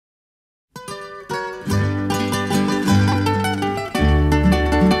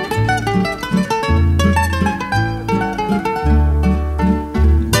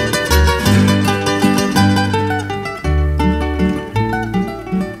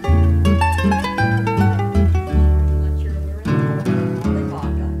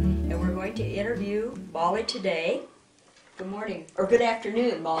today. Good morning, or good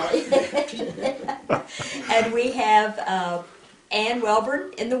afternoon, Molly. And we have Ann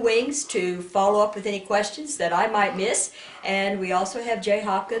Welborn in the wings to follow up with any questions that I might miss. And we also have Jay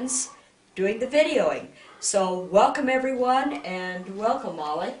Hopkins doing the videoing. So welcome everyone, and welcome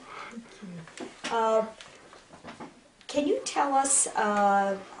Molly. Can you tell us,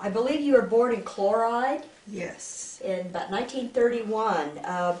 I believe you were born in Chloride? Yes. In about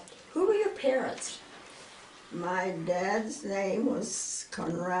 1931. Who were your parents? My dad's name was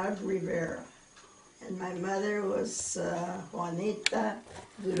Conrad Rivera, and my mother was Juanita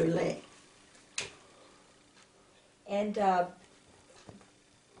Gurule. And tell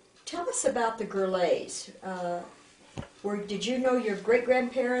us about the Gurles. Did you know your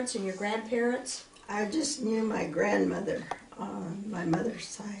great-grandparents and your grandparents? I just knew my grandmother on my mother's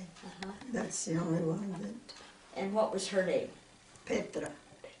side. That's the only one that... And what was her name? Petra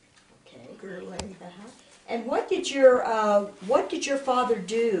Okay. Gurule. And what did your father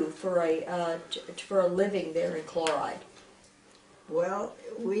do for a living there in Chloride? Well,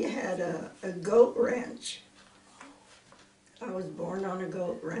 we had a goat ranch. I was born on a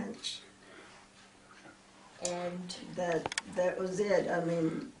goat ranch. And that was it. I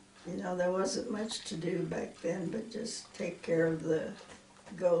mean, you know, there wasn't much to do back then but just take care of the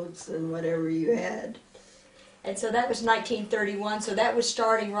goats and whatever you had. And so that was 1931, so that was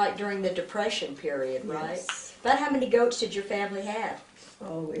starting right during the Depression period, right? Yes. About how many goats did your family have?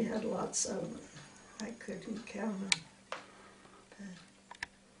 Oh, we had lots of them. I couldn't count them. But,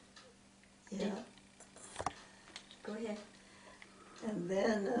 yeah. Go ahead. And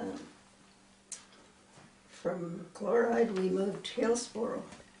then from Chloride we moved to Hillsboro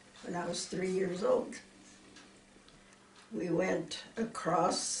when I was 3 years old. We went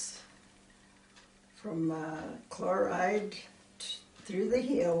across from Chloride through the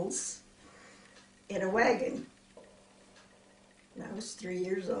hills in a wagon. And I was 3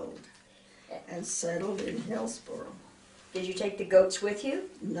 years old and settled in Hillsboro. Did you take the goats with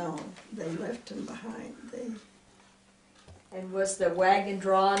you? No, they left them behind. And was the wagon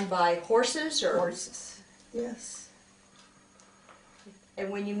drawn by horses or Horses, yes.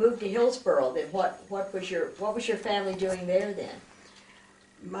 And when you moved to Hillsboro, then what was your family doing there then?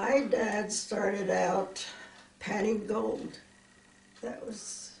 My dad started out panning gold. That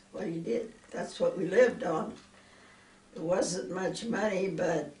was what he did. That's what we lived on. It wasn't much money,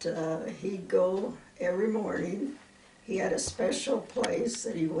 but he'd go every morning. He had a special place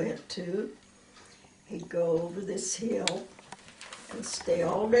that he went to. He'd go over this hill and stay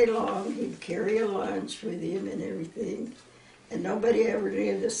all day long. He'd carry a lunch with him and everything. And nobody ever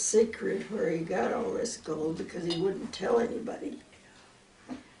knew the secret where he got all this gold because he wouldn't tell anybody.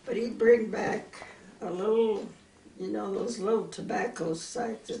 But he'd bring back a little, you know, those little tobacco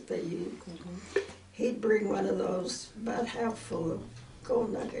sacks that they use. He'd bring one of those about half full of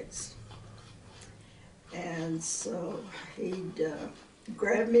gold nuggets. And so he'd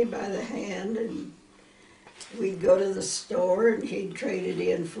grab me by the hand and we'd go to the store and he'd trade it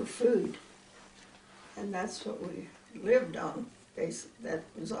in for food. And that's what we lived on, basically. That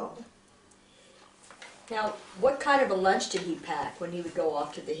was all. Now, what kind of a lunch did he pack when he would go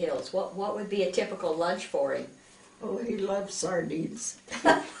off to the hills? What would be a typical lunch for him? Oh, he loved sardines.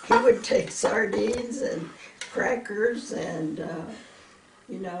 He would take sardines and crackers and,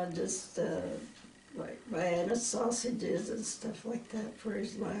 you know, just like Vienna sausages and stuff like that for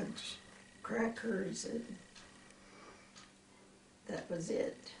his lunch. Crackers, and that was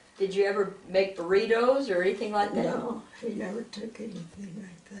it. Did you ever make burritos or anything like that? No, he never took anything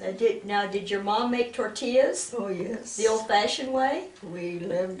like that. Now, did your mom make tortillas? Oh, yes. The old-fashioned way? We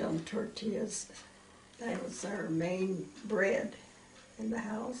lived on tortillas. That was our main bread in the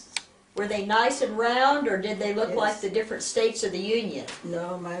house. Were they nice and round, or did they look Yes. like the different states of the Union?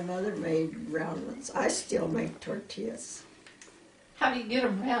 No, my mother made round ones. I still make tortillas. How do you get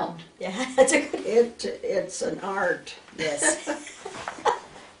them round? Yeah, that's a good... It's an art. Yes.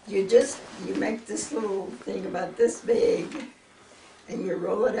 You make this little thing about this big, and you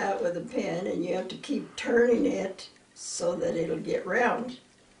roll it out with a pen, and you have to keep turning it so that it'll get round.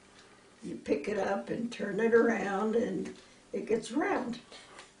 You pick it up and turn it around, and it gets round.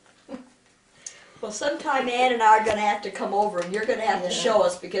 Well, sometime Ann and I are going to have to come over, and you're going to have to show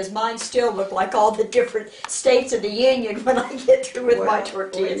us, because mine still look like all the different states of the Union when I get through with my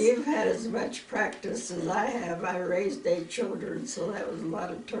tortillas. When you've had as much practice as I have, I raised 8 children, so that was a lot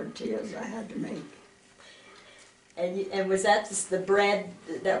of tortillas I had to make. And was that the bread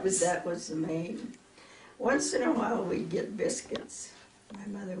that was... That was the main. Once in a while we'd get biscuits. My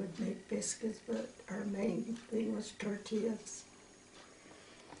mother would make biscuits, but our main thing was tortillas.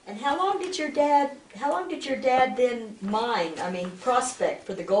 And how long did your dad then mine, prospect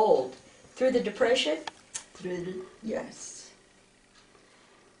for the gold? Through the Depression? Yes.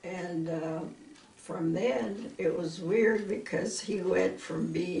 And from then, it was weird because he went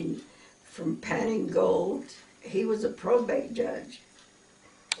from panning gold. He was a probate judge.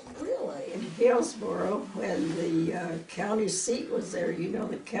 Really? In Hillsboro, when the county seat was there. You know,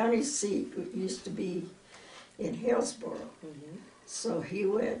 the county seat used to be in Hillsboro. Mm-hmm. So he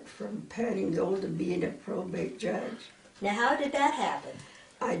went from panning gold to being a probate judge. Now, how did that happen?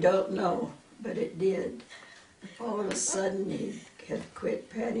 I don't know, but it did. All of a sudden, he had quit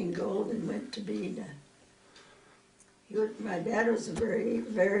panning gold and went to being my dad was a very,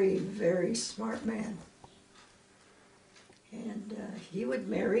 very, very smart man. And he would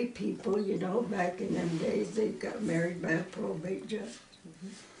marry people, you know, back in them days, they got married by a probate judge.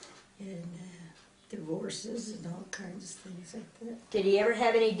 Mm-hmm. And divorces and all kinds of things like that. Did he ever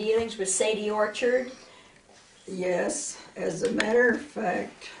have any dealings with Sadie Orchard? Yes. As a matter of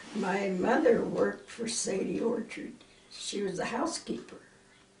fact, my mother worked for Sadie Orchard. She was a housekeeper.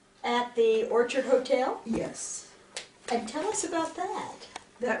 At the Orchard Hotel? Yes. And tell us about that.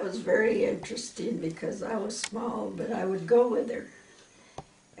 That was very interesting because I was small, but I would go with her.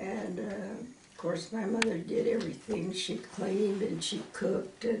 And of course my mother did everything. She cleaned and she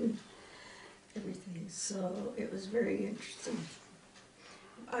cooked and everything. So it was very interesting.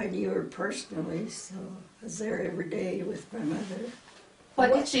 I knew her personally, so I was there every day with my mother.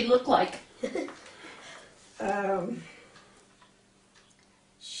 What did she look like?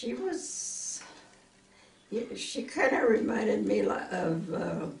 She was, she kind of reminded me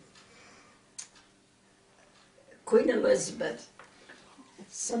of Queen Elizabeth,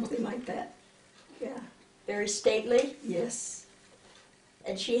 something like that. Yeah. Very stately? Yes.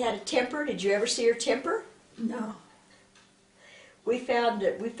 And she had a temper. Did you ever see her temper? No. We found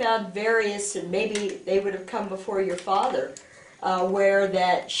various, and maybe they would have come before your father, where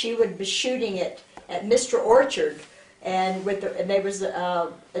that she would be shooting it at Mr. Orchard, and there was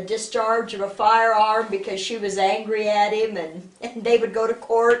a discharge of a firearm because she was angry at him, and they would go to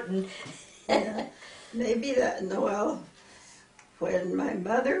court and. Yeah. Maybe that. Well, when my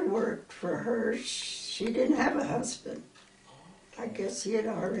mother worked for her, she didn't have a husband. I guess he had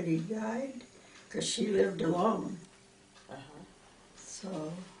already died because she lived alone.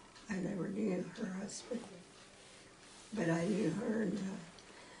 So I never knew her husband, but I knew her, and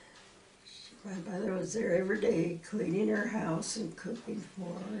my mother was there every day cleaning her house and cooking for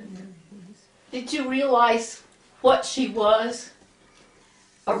her and everything. Did you realize what she was?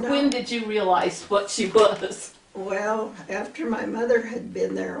 Or No. when did you realize what she was? Well, after my mother had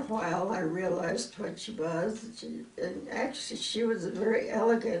been there a while, I realized what she was. And actually, she was a very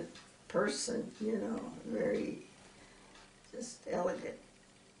elegant person, you know, very just elegant.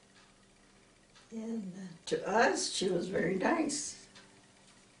 And to us, she was very nice.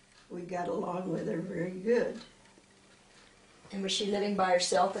 We got along with her very good. And was she living by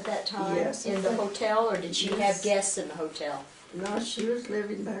herself at that time? Yes. In the hotel, or did she Yes. have guests in the hotel? No, she was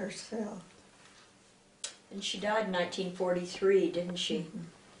living by herself. And she died in 1943, didn't she? Mm-hmm.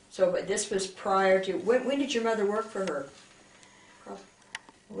 So, but this was prior to, when did your mother work for her?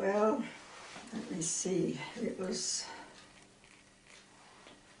 Well, let me see. It was,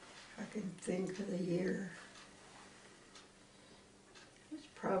 I can think of the year. It was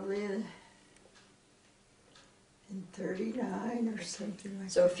probably in 39 or something like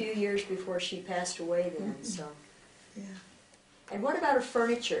So a that. few years before she passed away then, Mhm. so. Yeah. And what about her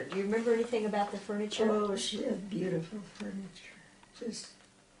furniture? Do you remember anything about the furniture? Oh, she had beautiful furniture. Just,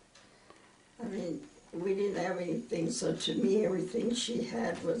 I mean, we didn't have anything, so to me, everything she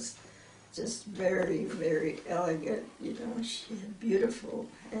had was just very, very elegant. You know, she had beautiful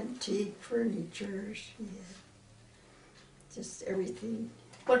antique furniture. She had just everything.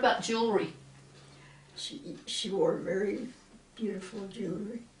 What about jewelry? She wore very beautiful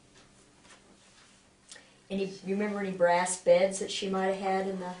jewelry. You remember any brass beds that she might have had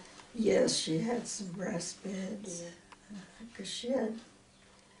in the? Yes, she had some brass beds. Because she had,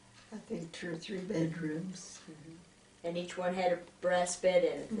 I think, 2 or 3 bedrooms. And each one had a brass bed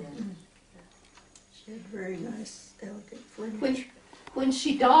in it then. She had very nice, elegant furniture. When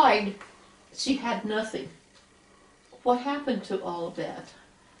she died, she had nothing. What happened to all of that?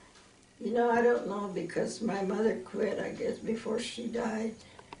 You know, I don't know, because my mother quit, I guess, before she died,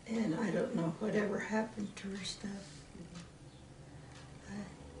 and I don't know whatever happened to her stuff.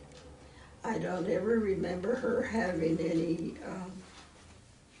 I don't ever remember her having any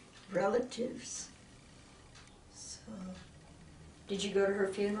relatives. So, Did you go to her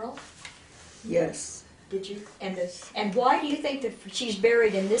funeral? yes, Did you? And why do you think that she's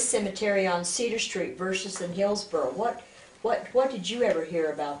buried in this cemetery on Cedar Street versus in Hillsboro? What did you ever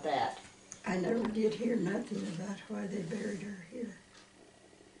hear about that? I never did hear nothing about why they buried her here.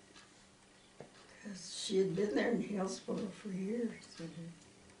 Because she had been there in Hillsboro for years.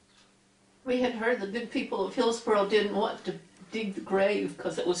 We had heard the good people of Hillsboro didn't want to dig the grave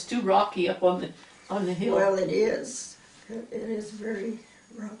because it was too rocky up on the hill. Well, it is. It is very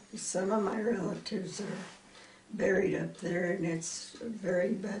rocky. Some of my relatives are buried up there, and it's a very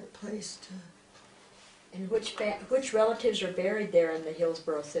bad place to... And which relatives are buried there in the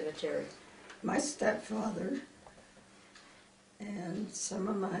Hillsboro Cemetery? My stepfather and some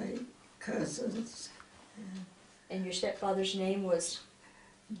of my cousins. And your stepfather's name was?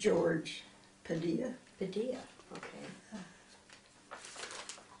 George Padilla. Padilla, okay.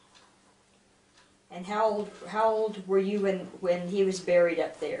 And how old were you when he was buried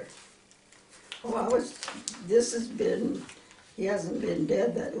up there? Well, he hasn't been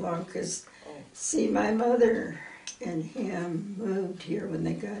dead that long, because, see, my mother and him moved here when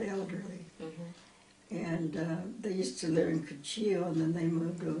they got elderly. And they used to live in Cuchillo, and then they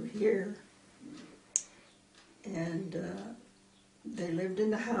moved over here. And they lived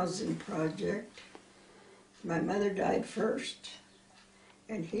in the housing project. My mother died first.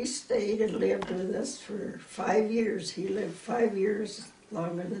 And he stayed and lived with us for 5 years. He lived 5 years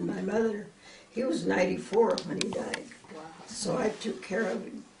longer than my mother. He was 94 when he died. Wow. So I took care of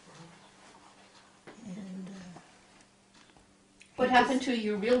him. And What happened to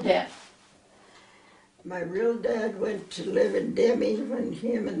your real dad? my real dad went to live in Deming when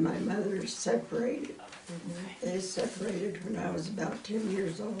him and my mother separated. They separated when I was about 10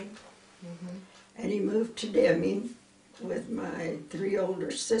 years old. And he moved to Deming with my 3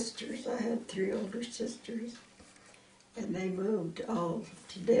 older sisters. I had 3 older sisters. And they moved all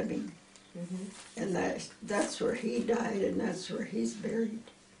to Deming. And that's where he died, and that's where he's buried.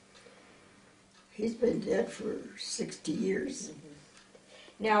 He's been dead for 60 years.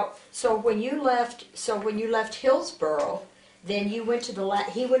 Now, so when you left Hillsboro, then he went to the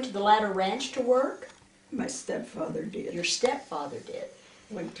Ladder Ranch to work? My stepfather did. Your stepfather did.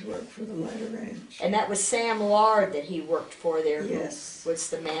 Went to work for the Ladder Ranch. And that was Sam Lard that he worked for there, Yes. who was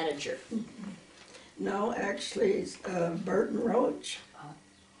the manager. No, actually, Burton Roach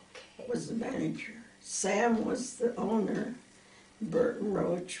Okay. was the manager. Sam was the owner. Burton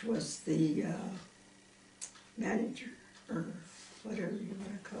Roach was the manager, or whatever you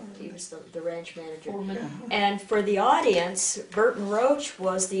want to call it. He was the ranch manager. Foreman. Uh-huh. And for the audience, Burton Roach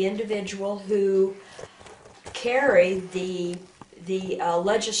was the individual who carried the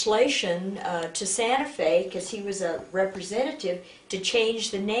legislation to Santa Fe, because he was a representative, to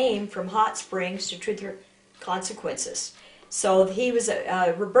change the name from Hot Springs to Truth or Consequences. So he was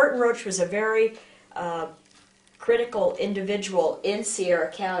Burton Roach was a very critical individual in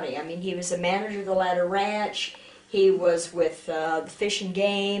Sierra County. I mean, he was a manager of the Ladder Ranch. He was with the Fish and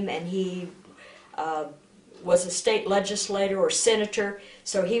Game, and he was a state legislator or senator.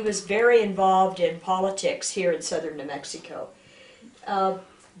 So he was very involved in politics here in southern New Mexico.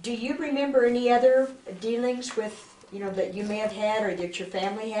 Do you remember any other dealings with, that you may have had or that your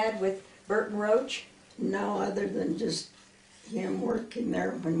family had with Burton Roach? No, other than just him working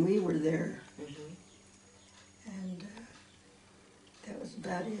there when we were there. And that was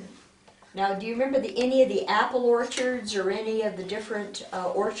about it. Now, do you remember any of the apple orchards or any of the different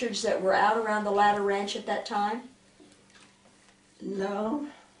orchards that were out around the Ladder Ranch at that time? No,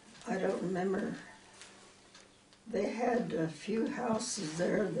 I don't remember. They had a few houses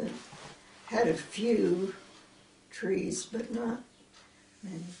there that had a few trees, but not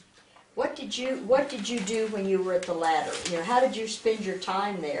many. What did you do when you were at the Ladder? How did you spend your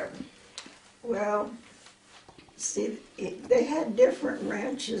time there? Well, see, they had different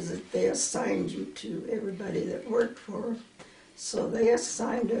ranches that they assigned you to, everybody that worked for them. So they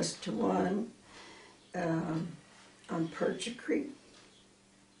assigned us to one on Percha Creek.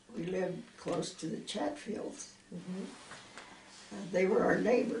 We lived close to the Chatfields. They were our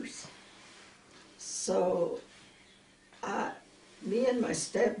neighbors. So me and my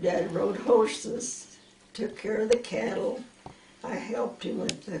stepdad rode horses, took care of the cattle. I helped him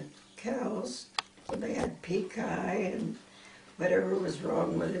with the cows when they had pink eye and whatever was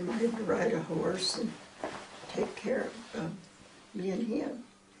wrong with him. I had to ride a horse and take care of me and him.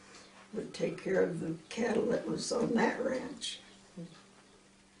 Would take care of the cattle that was on that ranch. And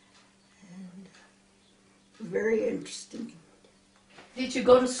very interesting. Did you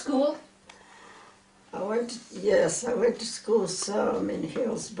go to school? I went to school some in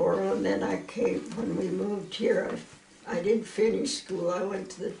Hillsboro, and then I came, when we moved here, I didn't finish school. I went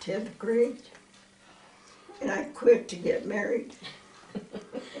to the 10th grade. And I quit to get married.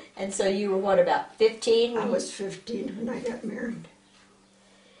 And so you were what, about 15? I was 15 when I got married.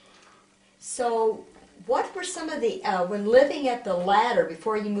 So what were some of the, when living at the ladder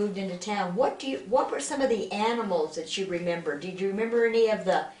before you moved into town, what were some of the animals that you remember? Did you remember any of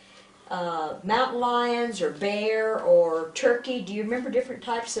the mountain lions or bear or turkey? Do you remember different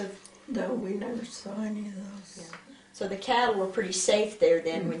types of? No, we never saw any of those. Yeah. So the cattle were pretty safe there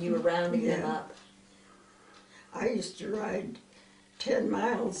then when you were rounding them Yeah. up. I used to ride 10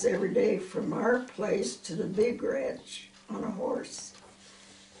 miles every day from our place to the big ranch on a horse.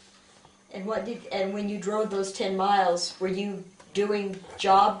 And when you drove those 10 miles, were you doing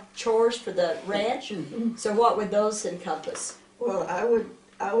job chores for the ranch? Mhm. So what would those encompass? Well,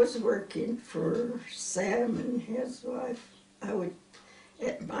 I was working for Sam and his wife.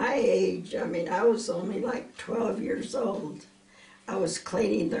 At my age, I mean, I was only like 12 years old. I was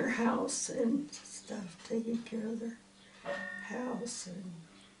cleaning their house and stuff, taking care of their house. And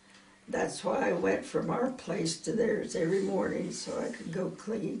that's why I went from our place to theirs every morning so I could go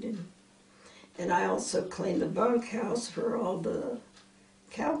clean. And I also cleaned the bunkhouse where all the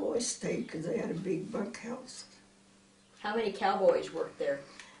cowboys stayed because they had a big bunkhouse. How many cowboys worked there?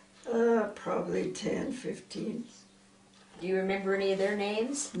 Probably 10, 15. Do you remember any of their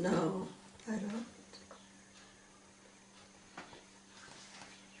names? No, I don't.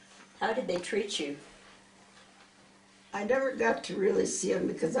 How did they treat you? I never got to really see them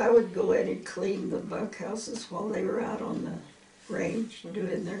because I would go in and clean the bunkhouses while they were out on the range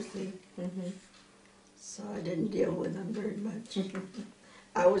doing their thing. Mm-hmm. So I didn't deal with them very much.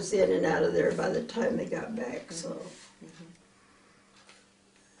 I was in and out of there by the time they got back, so.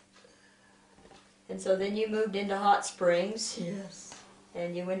 And so then you moved into Hot Springs, Yes,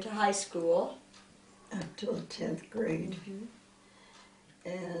 and you went to high school. up till 10th grade.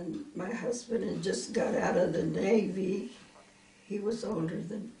 And my husband had just got out of the Navy. He was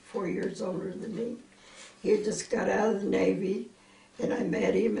 4 years older than me. He had just got out of the Navy, and I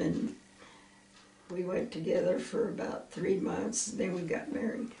met him, and we went together for about 3 months, and then we got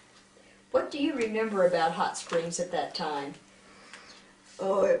married. What do you remember about Hot Springs at that time?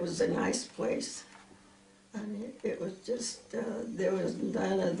 Oh, it was a nice place. I mean, it was just, there was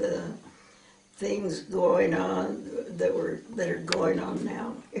none of the things going on that are going on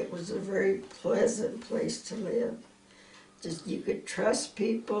now. It was a very pleasant place to live. Just, you could trust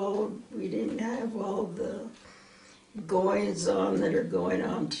people. We didn't have all the goings on that are going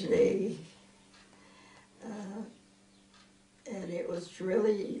on today. And it was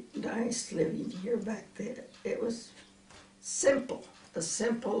really nice living here back then. It was simple, a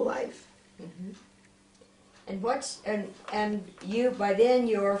simple life. And you, by then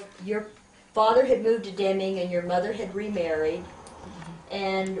your father had moved to Deming and your mother had remarried.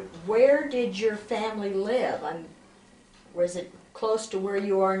 And where did your family live? Was it close to where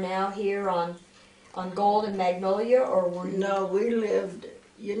you are now here on Gold and Magnolia, or were you? No, we lived,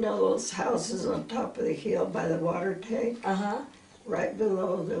 you know those houses on top of the hill by the water tank? Uh-huh. Right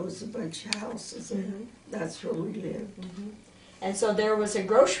below, there was a bunch of houses there. That's where we lived. And so there was a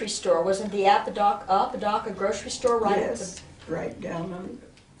grocery store. Wasn't the Apodaca grocery store right Yes, right down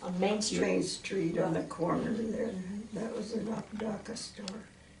on Main Street? Main Street on the corner there. That was an Apodaca store.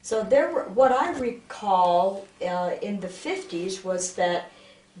 So there were, what I recall in the 50s was that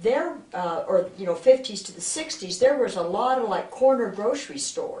there, or 50s to the 60s, there was a lot of like corner grocery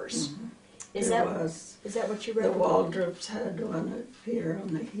stores. Is There that was. is that what you The read? Waldrops had one up here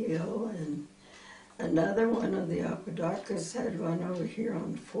on the hill, and another one of the Apodacas had one over here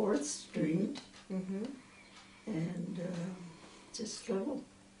on 4th Street. And just little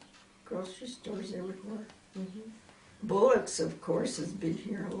grocery stores everywhere. Bullock's, of course, has been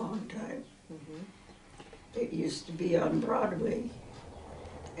here a long time. It used to be on Broadway.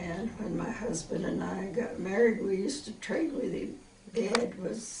 And when my husband and I got married, we used to trade with him. Ed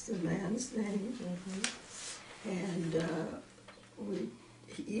was the man's name. And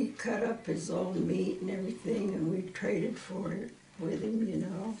he cut up his own meat and everything, and we traded for it with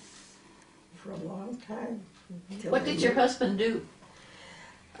him, for a long time. What did your husband do?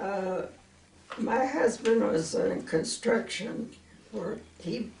 My husband was in construction work.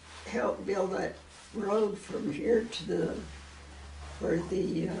 He helped build that road from here to where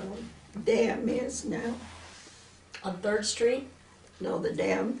the dam is now. On 3rd Street? No, the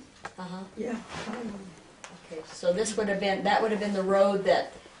dam. Yeah. Okay, so that would have been the road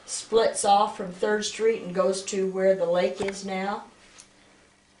that splits off from 3rd Street and goes to where the lake is now?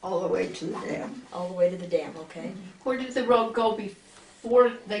 All the way to the dam. All the way to the dam, okay. Where did the road go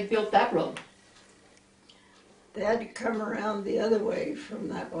before they built that road? They had to come around the other way from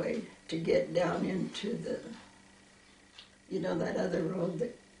that way to get down into the, you know, that other road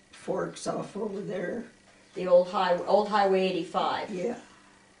that forks off over there. The old Highway 85. Yeah.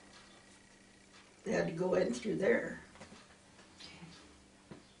 They had to go in through there.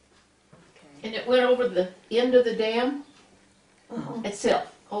 Okay. And it went over the end of the dam Uh-huh.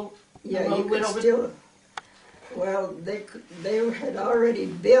 itself. Oh, Yeah, road you went could over- still, well, they had already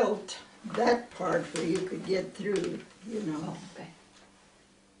built that part where you could get through, you know. oh,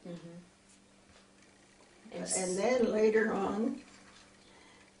 okay. And then later on,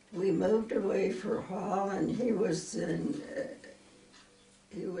 we moved away for a while, and he was in,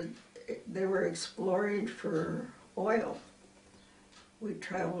 they were exploring for oil. We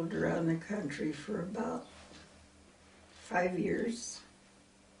traveled around the country for about 5 years.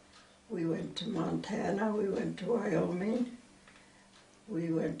 We went to Montana, we went to Wyoming, we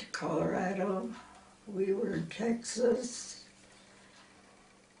went to Colorado, we were in Texas,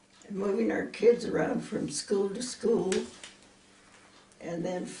 moving our kids around from school to school. And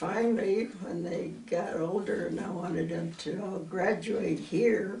then finally, when they got older and I wanted them to all graduate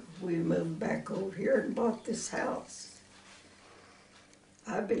here, we moved back over here and bought this house.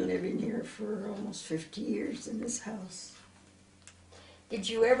 I've been living here for almost 50 years in this house. Did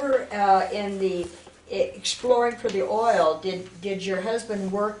you ever, in the exploring for the oil, did your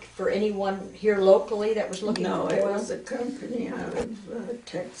husband work for anyone here locally that was looking No, for it oil? was a company out of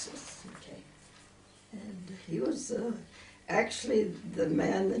Texas. Okay. And he was actually the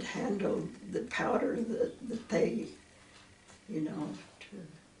man that handled the powder that they, you know,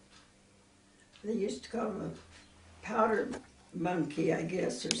 they used to call him a powder monkey, I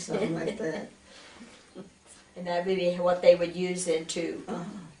guess, or something like that. And that would be what they would use then to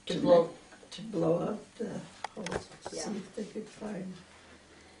blow. To blow up the holes, Yeah. see if they could find.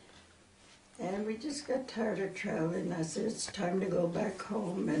 And we just got tired of traveling. I said, it's time to go back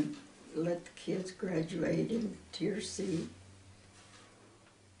home and let the kids graduate in Tier C.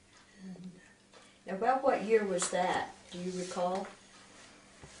 Now, about what year was that? Do you recall?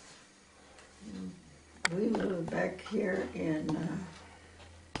 We moved back here in,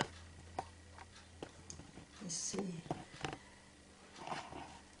 let's see,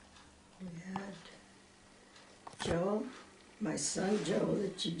 we had Joe, my son Joe,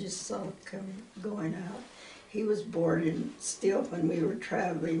 that you just saw going out. He was born in, still when we were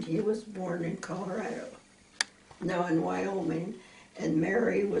traveling, he was born in Colorado. No, in Wyoming, and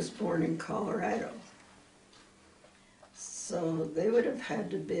Mary was born in Colorado. So they would have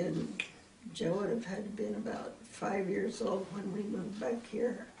had to been, Joe would have had to been about 5 years old when we moved back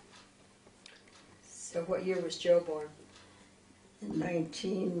here So what year was Joe born? in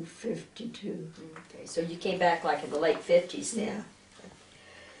 1952. Okay, so you came back like in the late 50s then. Yeah.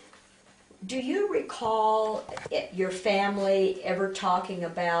 Do you recall your family ever talking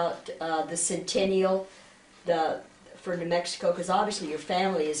about the Centennial for New Mexico? Because obviously your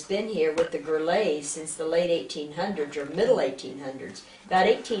family has been here with the Gourlets since the late 1800s or middle 1800s. About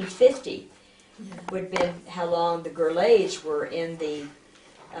 1850 would have been how long the Gourlets were in the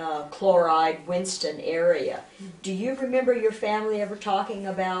Chloride, Winston area. Do you remember your family ever talking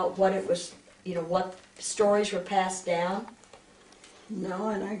about what it was, you know, what stories were passed down? No,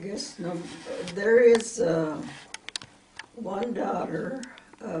 and I guess no. There is one daughter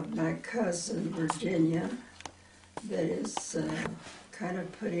of my cousin, Virginia, that is kind of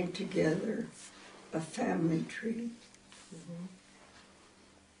putting together a family tree.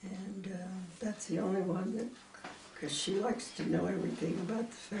 And that's the only one that, because she likes to know everything about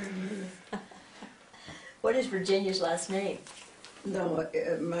the family. What is Virginia's last name? No,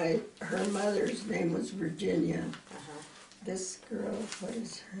 her mother's name was Virginia. This girl, what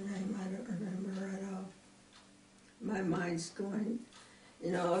is her name? I don't remember right off. My mind's going,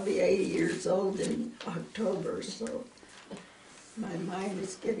 you know, I'll be 80 years old in October, so my mind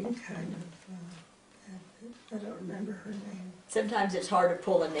is getting kind of, I don't remember her name. Sometimes it's hard to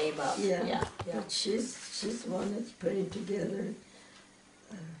pull a name up. Yeah. But she's the one that's putting together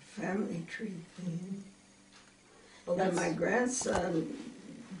a family tree thing. Well, And that's, my grandson,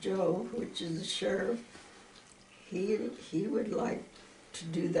 Joe, which is the sheriff, he would like to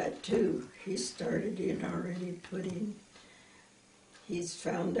do that too. He started in already putting, he's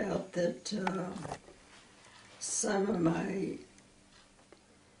found out that some of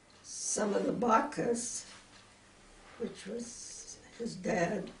the Bacas, which was his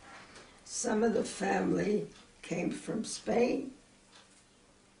dad, some of the family came from Spain.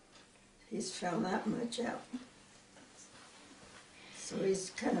 He's found that much out. So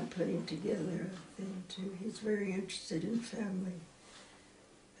he's kind of putting together a thing too. He's very interested in family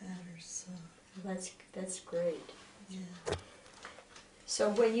matters. So. That's great. Yeah. So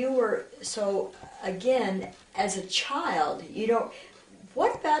when you were, so again, as a child,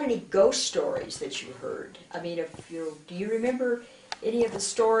 what about any ghost stories that you heard? I mean, do you remember any of the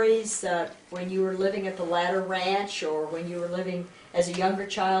stories when you were living at the Ladder Ranch or when you were living as a younger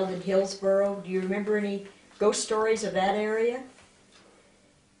child in Hillsboro? Do you remember any ghost stories of that area?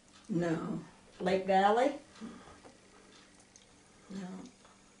 No, Lake Valley? no,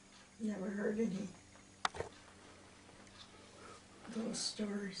 never heard any ghost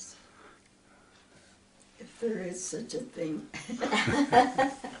stories. If there is such a thing.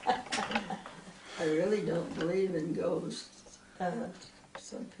 I really don't believe in ghosts.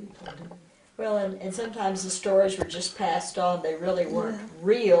 Some people do. Well, and sometimes the stories were just passed on. They really weren't Yeah.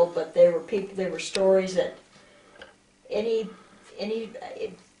 real, but they were stories that any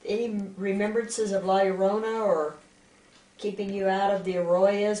remembrances of La Llorona or keeping you out of the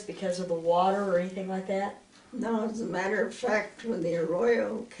arroyos because of the water or anything like that? No, as a matter of fact, when the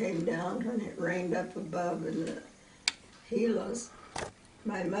arroyo came down, when it rained up above in the Gilas,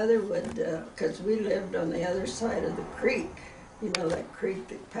 my mother would, because we lived on the other side of the creek, you know, that creek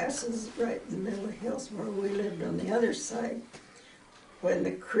that passes right in the middle of Hillsboro, we lived on the other side. When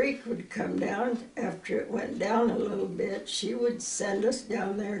the creek would come down, after it went down a little bit, she would send us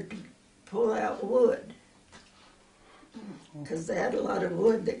down there to pull out wood. Because they had a lot of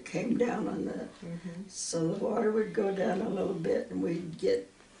wood that came down on the, so the water would go down a little bit and we'd get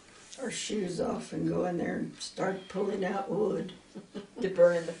our shoes off and go in there and start pulling out wood To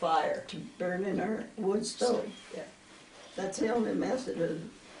burn in the fire. to burn in our wood stove. Yeah. That's the only method of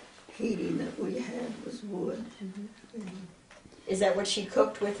heating that we had was wood. Is that what she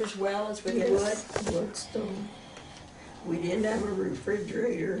cooked with as well, as with Yes, wood? wood stove. We didn't have a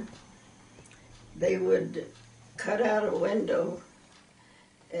refrigerator. They would cut out a window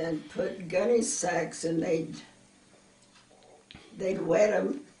and put gunny sacks and they'd wet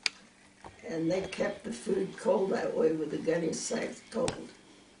them and they kept the food cold that way with the gunny sacks cold.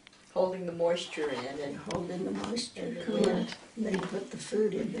 Holding the moisture in And holding the moisture And the coolant. wind. And they'd put the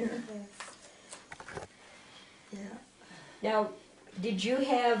food in there. Yeah. Now, did you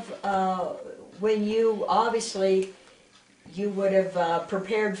have, when you, obviously, you would have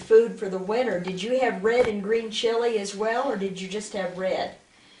prepared food for the winter, did you have red and green chili as well, or did you just have red?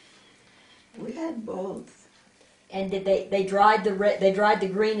 We had both. And did they dried the red, they dried the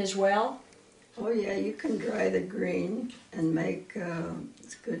green as well? Oh yeah, you can dry the green and make,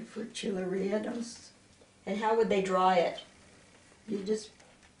 it's good for chile rellenos. And how would they dry it? You just,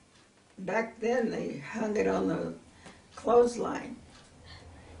 back then they hung it on the clothesline.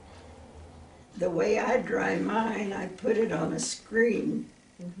 The way I dry mine, I put it on a screen.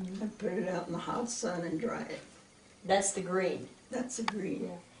 I put it out in the hot sun and dry it. That's the green. That's a green.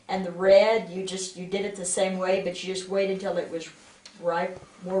 Yeah. And the red, you did it the same way, but you just waited until it was ripe,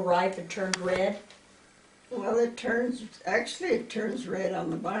 more ripe and turned red? Well, it turns red on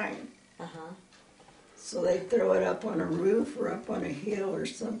the vine. Uh-huh. So they throw it up on a roof or up on a hill or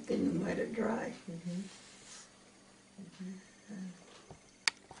something and let it dry.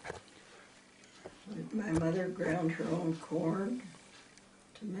 My mother ground her own corn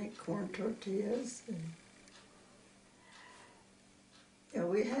to make corn tortillas. Yeah,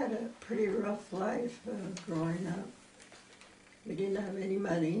 we had a pretty rough life growing up. We didn't have any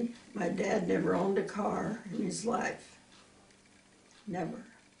money. My dad never owned a car in his life. Never.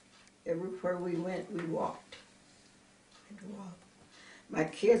 Everywhere we went, we walked. We'd walk. My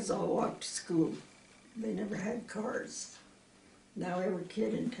kids all walked to school. They never had cars. Now every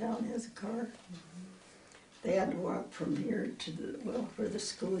kid in town has a car. They had to walk from here to where the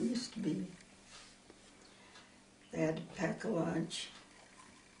school used to be. They had to pack a lunch.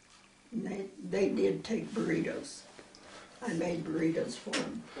 And they did take burritos. I made burritos for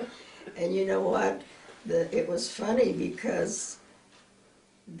them. And you know what? It was funny because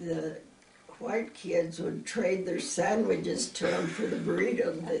the white kids would trade their sandwiches to them for the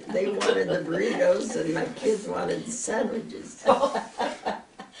burritos. They wanted the burritos and my kids wanted the sandwiches.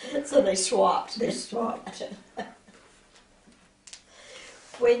 So they swapped. They swapped.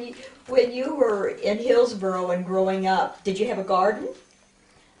 When you were in Hillsboro and growing up, did you have a garden?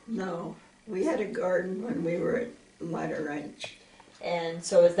 No, we had a garden when we were at Ladder Ranch. And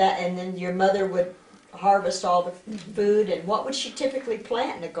so and then your mother would harvest all the food, and what would she typically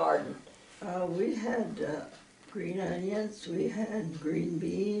plant in a garden? We had green onions, we had green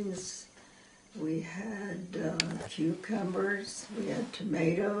beans, we had cucumbers, we had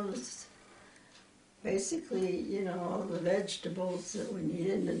tomatoes. Basically, you know, all the vegetables that we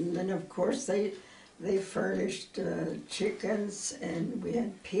needed. And then, of course, they furnished chickens, and we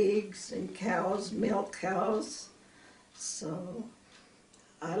had pigs and cows, milk cows. So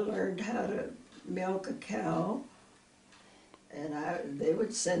I learned how to milk a cow, and they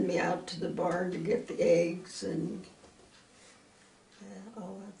would send me out to the barn to get the eggs and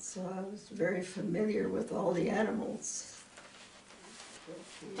all that. So I was very familiar with all the animals.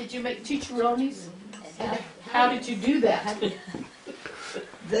 Did you make chicharrones? How did you do that?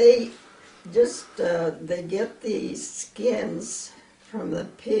 They just, they get the skins from the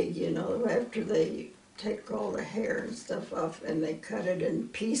pig, you know, after they take all the hair and stuff off, and they cut it in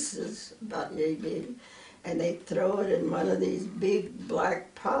pieces, about yay big, and they throw it in one of these big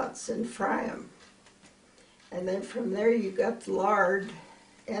black pots and fry them. And then from there you got the lard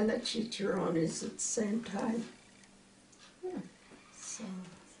and the chicharrones at the same time. So,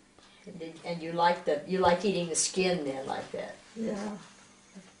 And you like eating the skin then, like that? yeah.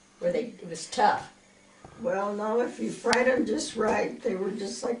 It was tough. Well, no, if you fried them just right, they were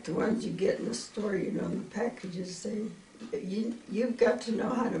just like the ones you get in the store, you know, in the packages. You've got to know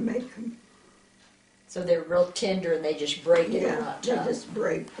how to make them. So they're real tender and they just break it. Yeah, Not they tough. just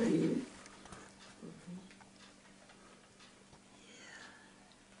break when you...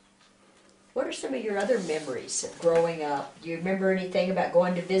 What are some of your other memories of growing up? Do you remember anything about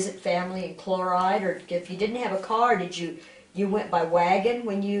going to visit family in Chloride? Or if you didn't have a car, did you went by wagon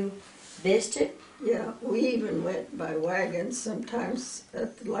when you visited? Yeah, we even went by wagon sometimes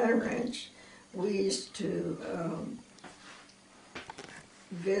at the Ladder Ranch. We used to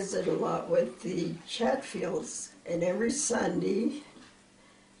visit a lot with the Chatfields, and every Sunday,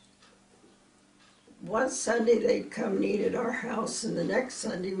 one Sunday they'd come and eat at our house, and the next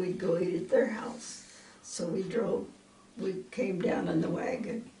Sunday we'd go eat at their house. So we came down in the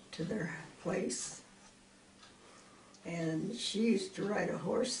wagon to their place. And she used to ride a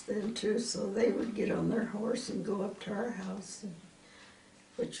horse then too, so they would get on their horse and go up to our house,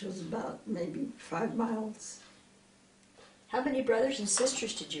 which was about maybe 5 miles. How many brothers and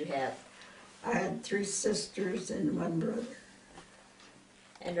sisters did you have? I had 3 sisters and 1 brother.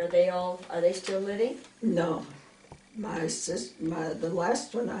 And are they still living? No, the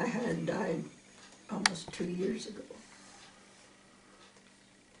last one I had died almost 2 years ago.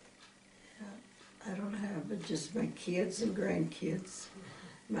 I don't have but just my kids and grandkids.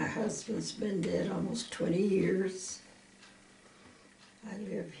 My husband's been dead almost 20 years. I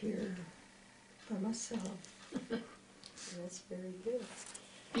live here by myself. That's very good.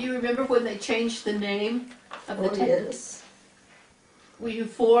 Do you remember when they changed the name of the Oh, town? yes. Were you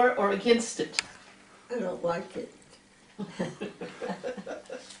for or against it? I don't like it.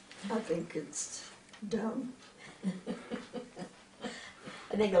 I think it's dumb.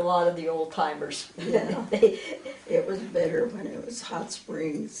 I think a lot of the old timers. Yeah. It was better when it was Hot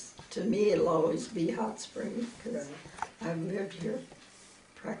Springs. To me, it'll always be Hot Springs because I've lived here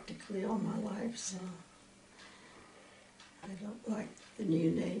practically all my life, so I don't like the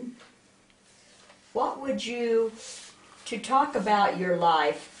new name. What would you, to talk about your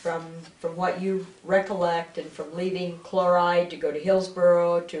life from what you recollect and from leaving Chloride to go to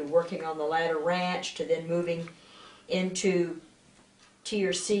Hillsboro to working on the Ladder Ranch to then moving into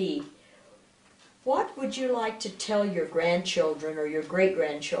TRC, what would you like to tell your grandchildren or your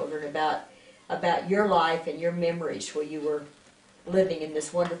great-grandchildren about your life and your memories while you were living in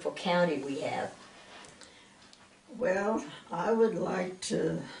this wonderful county we have? Well, I would like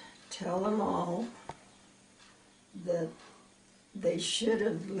to tell them all that they should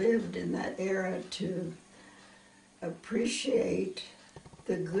have lived in that era to appreciate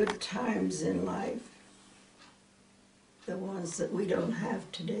the good times in life, the ones that we don't have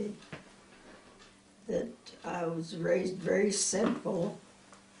today. That I was raised very simple,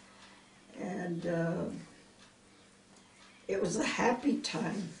 and it was a happy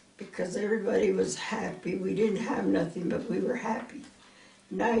time because everybody was happy. We didn't have nothing, but we were happy.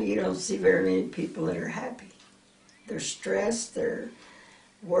 Now you don't see very many people that are happy. They're stressed, they're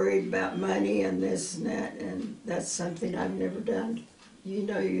worried about money and this and that, and that's something I've never done. You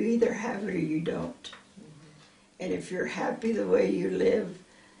know, you either have it or you don't. And if you're happy the way you live,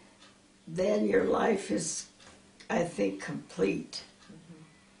 then your life is, I think, complete.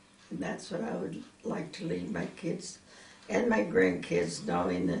 And that's what I would like to leave my kids and my grandkids,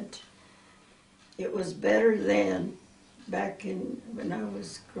 knowing that it was better then, back in when I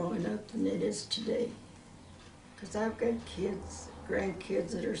was growing up, than it is today. Because I've got kids,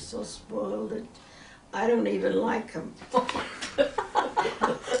 grandkids that are so spoiled that I don't even like them.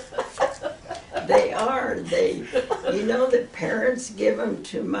 They are. You know that parents give them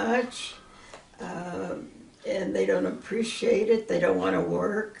too much, and they don't appreciate it. They don't want to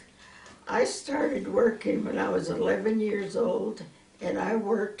work. I started working when I was 11 years old, and I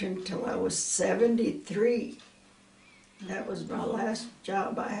worked until I was 73. That was my last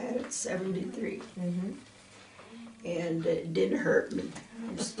job I had at 73. Mm-hmm. And it didn't hurt me.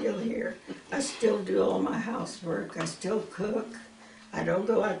 I'm still here. I still do all my housework. I still cook. I don't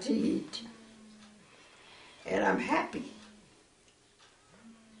go out to eat. And I'm happy.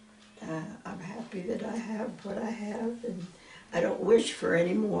 I'm happy that I have what I have, and I don't wish for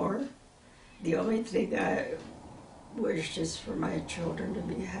any more. The only thing I wish is for my children to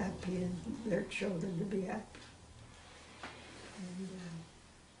be happy and their children to be happy. And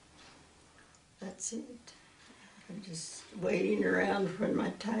that's it. I'm just waiting around when my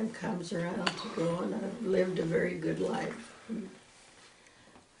time comes around to go, and I've lived a very good life.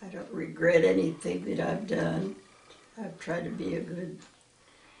 I don't regret anything that I've done. I've tried to be a good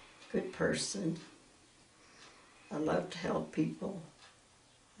person. I love to help people.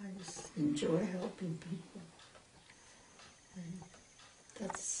 I just enjoy helping people.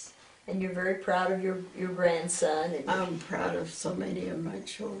 And And you're very proud of your grandson. And I'm proud of so many of my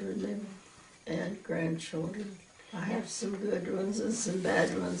children and grandchildren. I have some good ones and some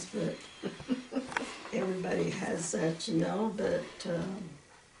bad ones, but everybody has that, you know. But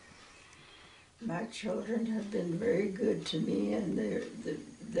my children have been very good to me, and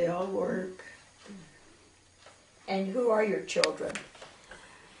they all work. And who are your children?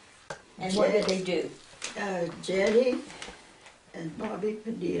 And what do they do? Jenny and Bobby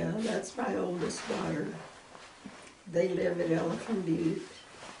Padilla, that's my oldest daughter. They live at Elephant Butte,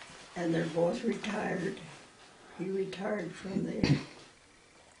 and they're both retired. He retired from the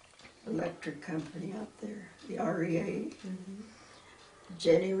electric company out there, the REA. Mm-hmm.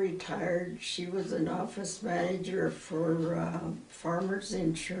 Jenny retired. She was an office manager for Farmers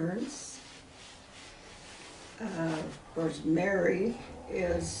Insurance. Of course, Mary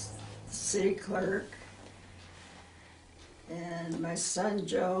is the city clerk. And my son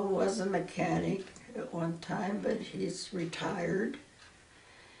Joe was a mechanic at one time, but he's retired.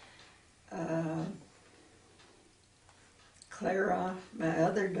 Clara, my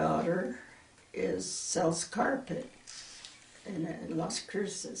other daughter, sells carpet in Las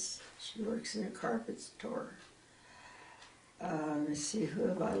Cruces. She works in a carpet store. Let me see, who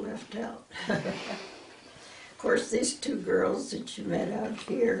have I left out? Of course, these two girls that you met out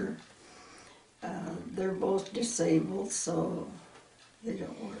here, they're both disabled, so they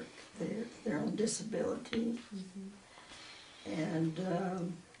don't work. They're on disability. Mm-hmm.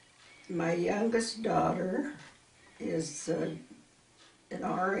 And my youngest daughter is an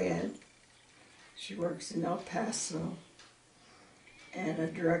RN. She works in El Paso, and a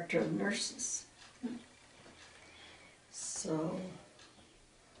director of nurses. So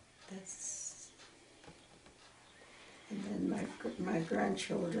that's, and then my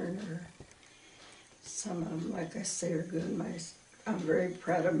grandchildren are, some of them, like I say, are good. I'm very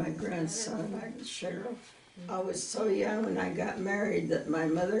proud of my grandson, Sheriff. I was so young when I got married that my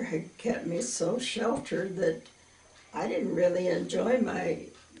mother had kept me so sheltered that I didn't really enjoy my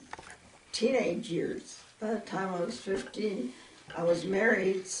teenage years. By the time I was 15, I was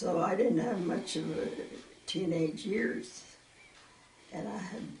married, so I didn't have much of a teenage years. And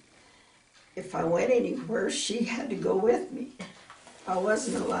if I went anywhere, she had to go with me. I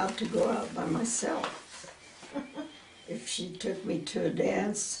wasn't allowed to go out by myself. If she took me to a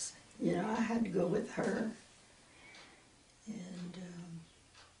dance, you know, I had to go with her. And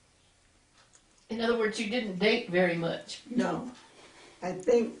In other words, you didn't date very much. no, I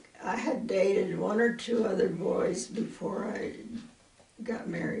think I had dated one or two other boys before I got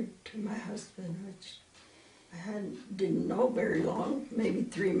married to my husband, which I didn't know very long, maybe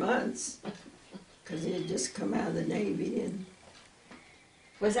 3 months, because he had just come out of the Navy. And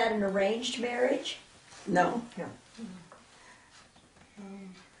Was that an arranged marriage? no. No.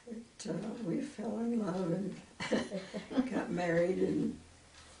 We fell in love and got married, and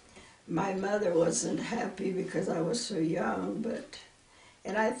my mother wasn't happy because I was so young,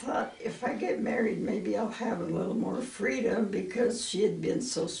 and I thought if I get married maybe I'll have a little more freedom, because she had been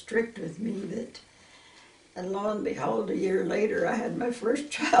so strict with me that, and lo and behold, a year later I had my first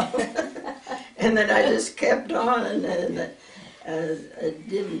child. And then I just kept on, and I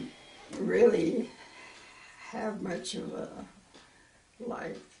didn't really have much of a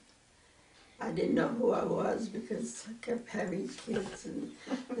life. I didn't know who I was because I kept having kids, and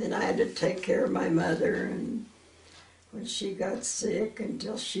then I had to take care of my mother, and when she got sick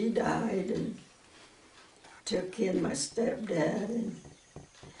until she died, and took in my stepdad, and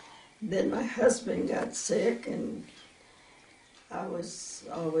then my husband got sick, and I was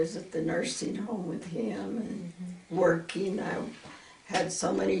always at the nursing home with him and working. I had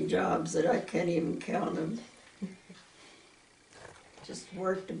so many jobs that I can't even count them. Just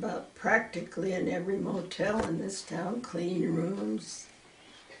worked about practically in every motel in this town, cleaning rooms.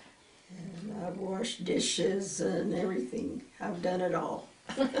 And I've washed dishes and everything. I've done it all.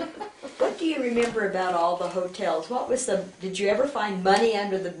 What do you remember about all the hotels? What was did you ever find money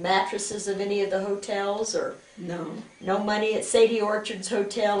under the mattresses of any of the hotels, or No, no money at Sadie Orchard's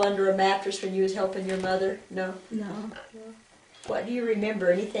hotel under a mattress when you was helping your mother? No? no. What do you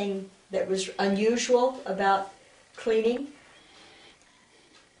remember? Anything that was unusual about cleaning?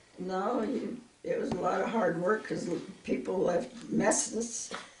 No, it was a lot of hard work because people left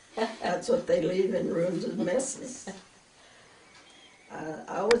messes. That's what they leave in rooms, is messes.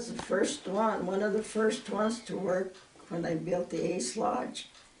 I was the first one of the first ones to work when they built the Ace Lodge.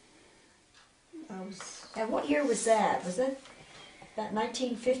 And what year was that? Was that about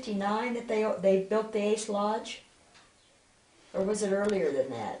 1959 that they built the Ace Lodge? Or was it earlier than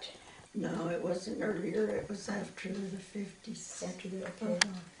that? No, it wasn't earlier, it was after the 50s. After the, okay.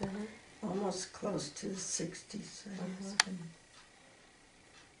 Almost close to the 60s.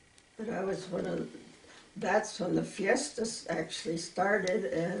 But I was that's when the fiestas actually started,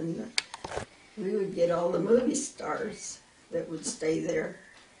 and we would get all the movie stars that would stay there.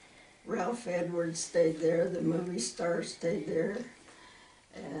 Ralph Edwards stayed there, the movie stars stayed there,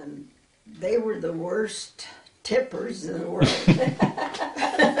 and they were the worst tippers in the world.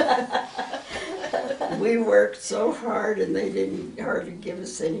 We worked so hard and they didn't hardly give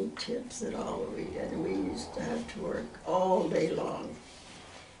us any tips at all. And we used to have to work all day long.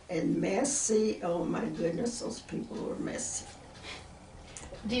 And messy, oh my goodness, those people were messy.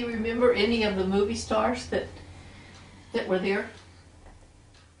 Do you remember any of the movie stars that were there?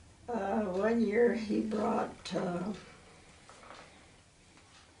 One year he brought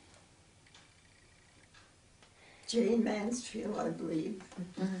Jane Mansfield, I believe.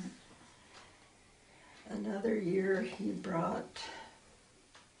 Mm-hmm. Another year he brought,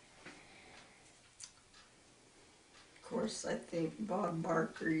 of course, I think Bob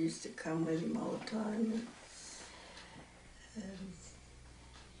Barker used to come with him all the time. And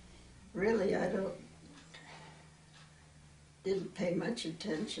really, didn't pay much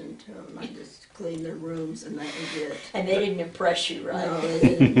attention to them. I just cleaned their rooms and that was it. And they didn't impress you, right? No, they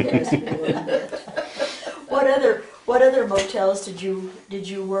didn't impress me one bit. What other motels did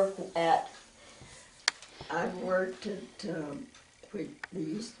you work at? I've worked at, there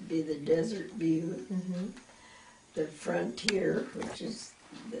used to be the Desert View, the Frontier, which is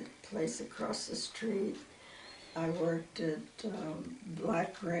the place across the street. I worked at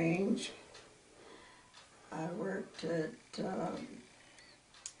Black Range. I worked at,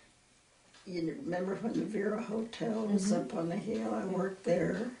 you remember when the Vera Hotel was up on the hill? I worked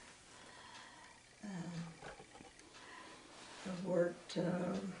there. I worked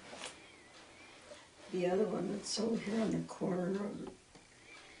the other one that's over here on the corner of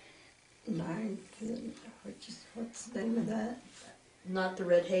 9th and, what's the name of that? Not the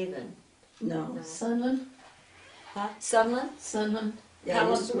Red Haven. No. Sunland? Huh? Sunland? Sunland? Yeah, I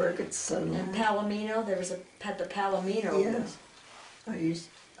used to work at Sunland. And Palomino? There was the Palomino. Yeah.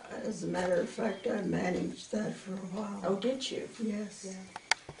 As a matter of fact, I managed that for a while. Oh, did you? Yes.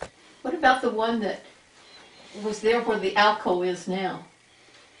 Yeah. What about the one that was there where the Alco is now?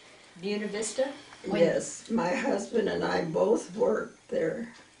 Buena Vista? Yes, my husband and I both worked there.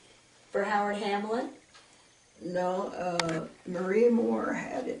 For Howard Hamlin? No, Marie Moore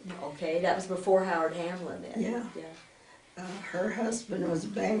had it. Okay, that was before Howard Hamlin then. Yeah. Her husband was a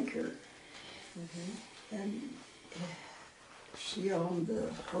banker, and she owned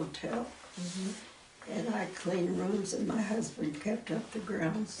the hotel. And I cleaned rooms, and my husband kept up the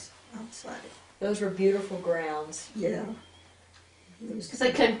grounds outside. Those were beautiful grounds. Yeah. Because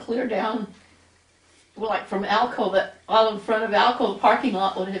they came clear down, well, like from Alco, that all in front of Alco, the parking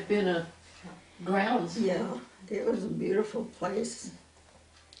lot would have been a grounds. Yeah, it was a beautiful place.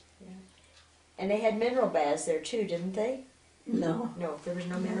 And they had mineral baths there too, didn't they? No. No, there was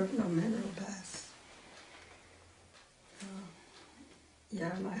no mineral. No mineral baths.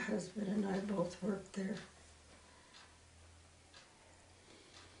 Yeah, my husband and I both worked there.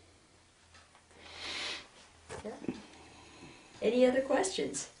 Yeah. Any other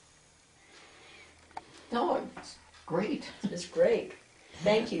questions? No, it's great. It's great.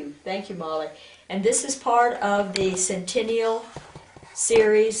 Thank you, Molly. And this is part of the Centennial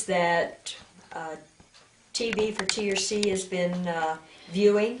series that TV for TRC has been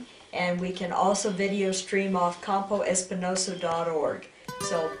viewing, and we can also video stream off campoespinoso.org.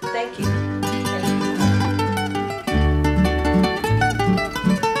 So thank you.